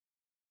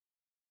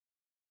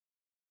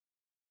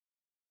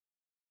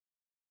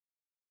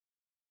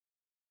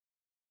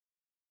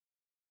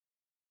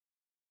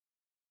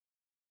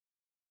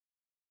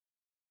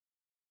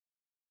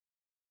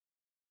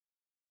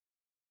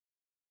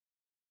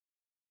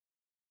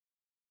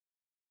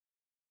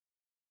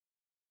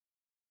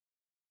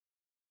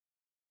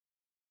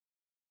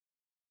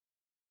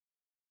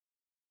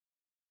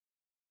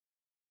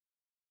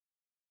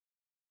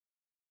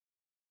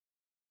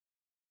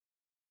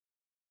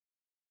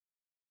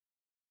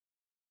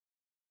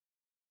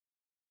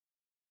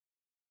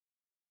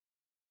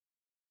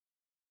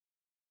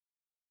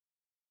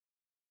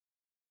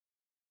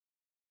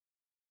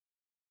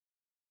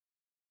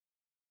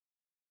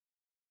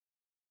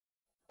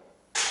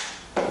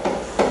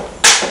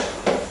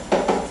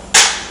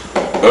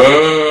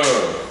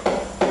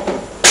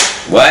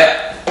What?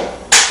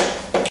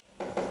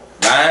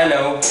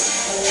 Rhino.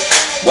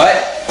 What?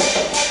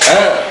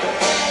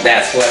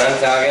 That's what I'm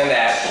talking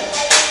about.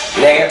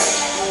 Nigga.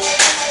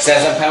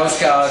 Send some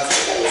postcards.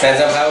 Send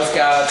some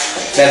postcards.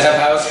 Send some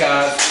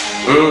postcards.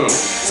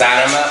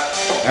 Sign them up.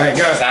 Alright,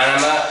 go. Sign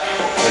them up.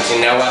 What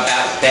you know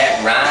about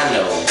that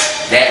Rhino?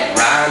 That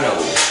Rhino.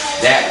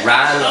 That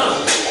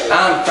Rhino.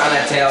 I'm trying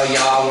to tell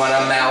y'all when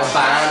I'm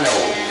albino.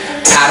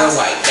 Powder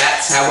white,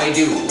 that's how we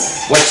do.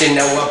 What you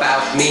know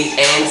about me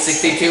and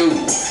 62?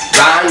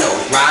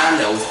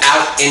 Rhinos,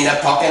 out in the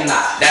parking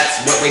lot.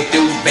 That's what we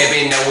do,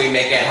 baby, know we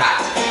make it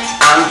hot.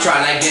 I'm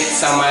trying to get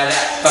some of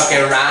that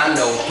fucking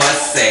Rhino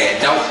pussy.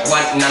 Don't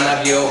want none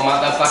of you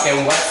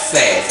motherfucking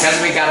whatsays, cause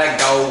we gotta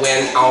go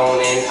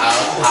on in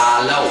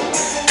Apollo.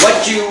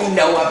 What you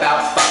know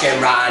about fucking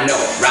Rhino?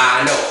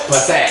 Rhino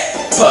pussy,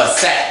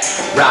 pussy.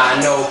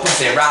 Rhino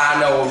pussy,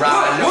 Rhino.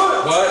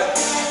 What?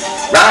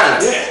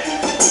 Rhino. Yeah.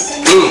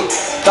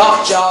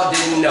 Thought y'all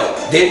didn't know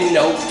about that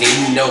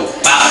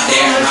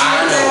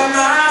Rhino.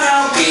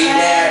 Get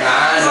that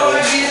Rhino.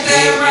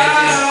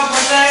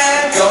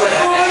 Gonna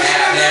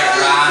have that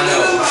Rhino.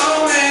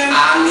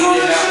 I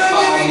need it up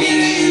for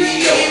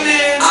me.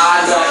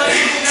 I love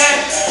it.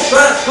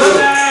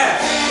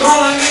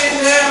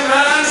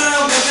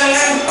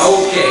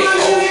 Okay,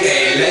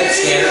 let's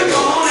get it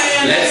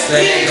going. Let's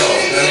let it go.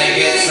 Gonna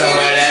get some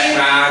of that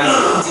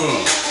Rhino.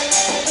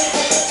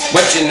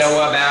 What you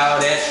know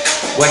about it?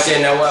 What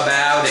you know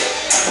about it?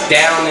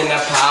 Down in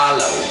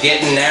Apollo,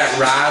 getting that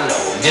Rhino,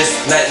 just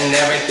letting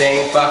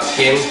everything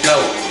fucking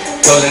float.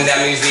 Closing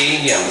down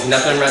museums,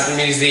 nothing wrong with the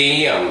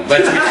museum,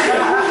 but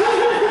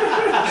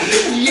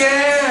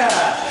Yeah!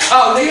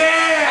 oh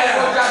Yeah! I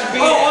don't got to be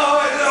there.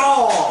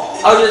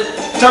 I'll just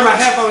turn my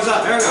headphones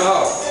up. There we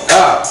go.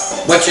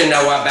 What you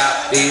know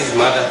about these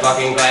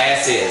motherfucking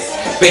glasses?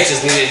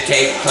 Bitches need to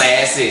take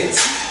classes,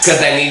 cause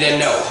they need to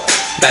know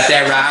about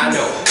that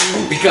Rhino.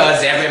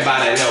 Because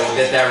everybody knows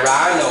that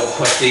Rhino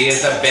pussy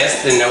is the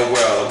best in the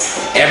world.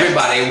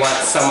 Everybody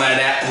wants some of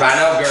that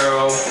Rhino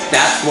girl.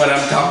 That's what I'm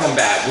talking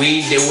about.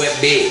 We do it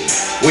big.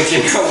 What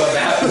you know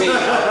about me?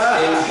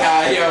 In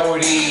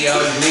Coyote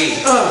Ugly.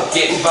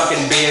 Getting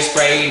fucking beer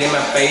sprayed in my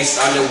face,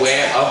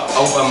 underwear up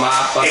over my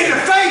fucking... In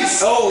the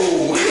face! Oh,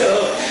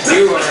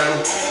 you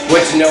heard.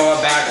 What you know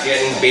about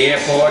getting beer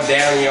poured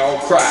down your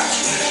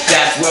crotch?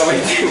 That's what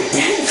we do.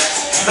 Yeah!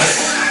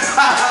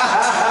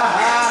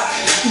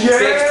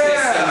 Fix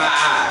this in my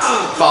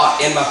eye,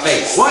 fart in my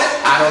face. What?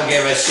 I don't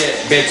give a shit,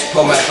 bitch.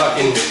 Pull my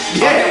fucking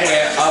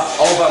underwear up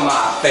over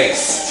my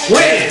face.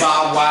 There's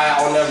barbed wire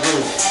on the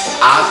roof.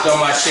 I'll throw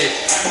my shit.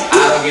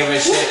 I don't give a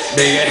shit,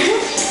 nigga.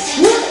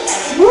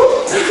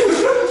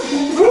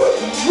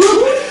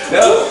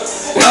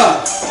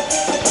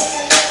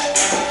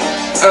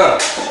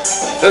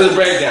 There's a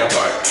breakdown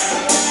part.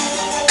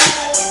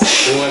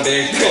 Doing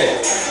big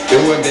things.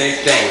 Doing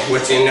big things.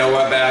 What you know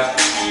about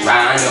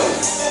Rhino?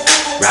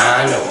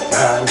 Rhino.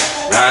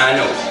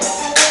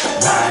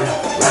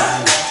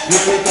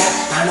 Look at that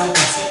Rhino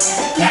pussy.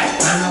 That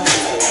Rhino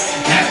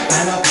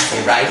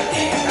pussy. Right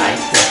there.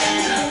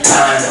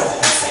 Rhino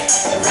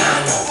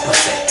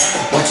pussy.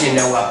 What you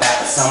know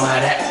about some of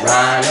that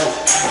Rhino?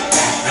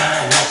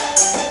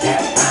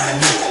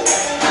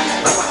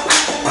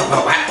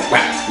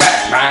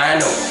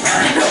 Rhino.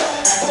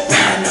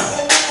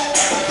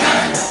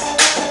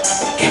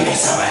 Give me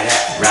some of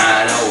that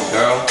Rhino,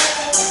 girl.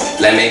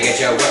 Let me get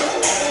your work.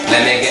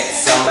 Let me get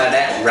some of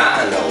that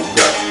Rhino,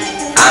 girl.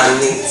 I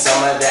need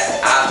some of that.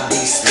 I'll be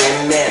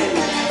swimming.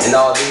 And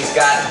all these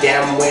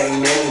goddamn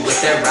women with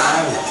their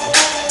Rhino.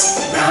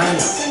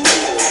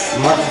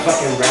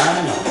 Motherfucking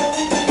Rhino.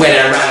 With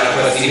a Rhino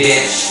pussy,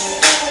 bitch.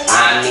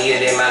 I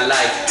need it in my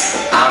life.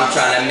 I'm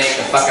trying to make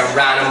a fucking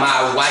Rhino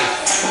my wife.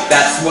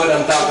 That's what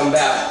I'm talking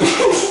about.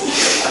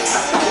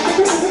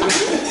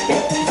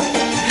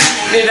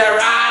 Need a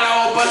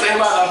Rhino pussy,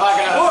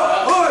 motherfucker.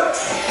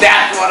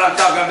 That's what I'm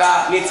talking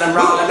about. Need some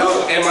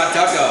Rhino in my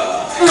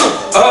tucker.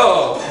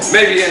 Oh,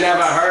 maybe you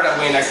never heard of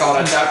wiener called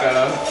a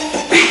tucker.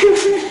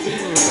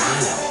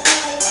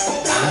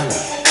 Rhino.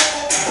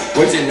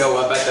 What you know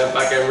about the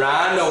fucking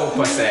Rhino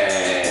pussy?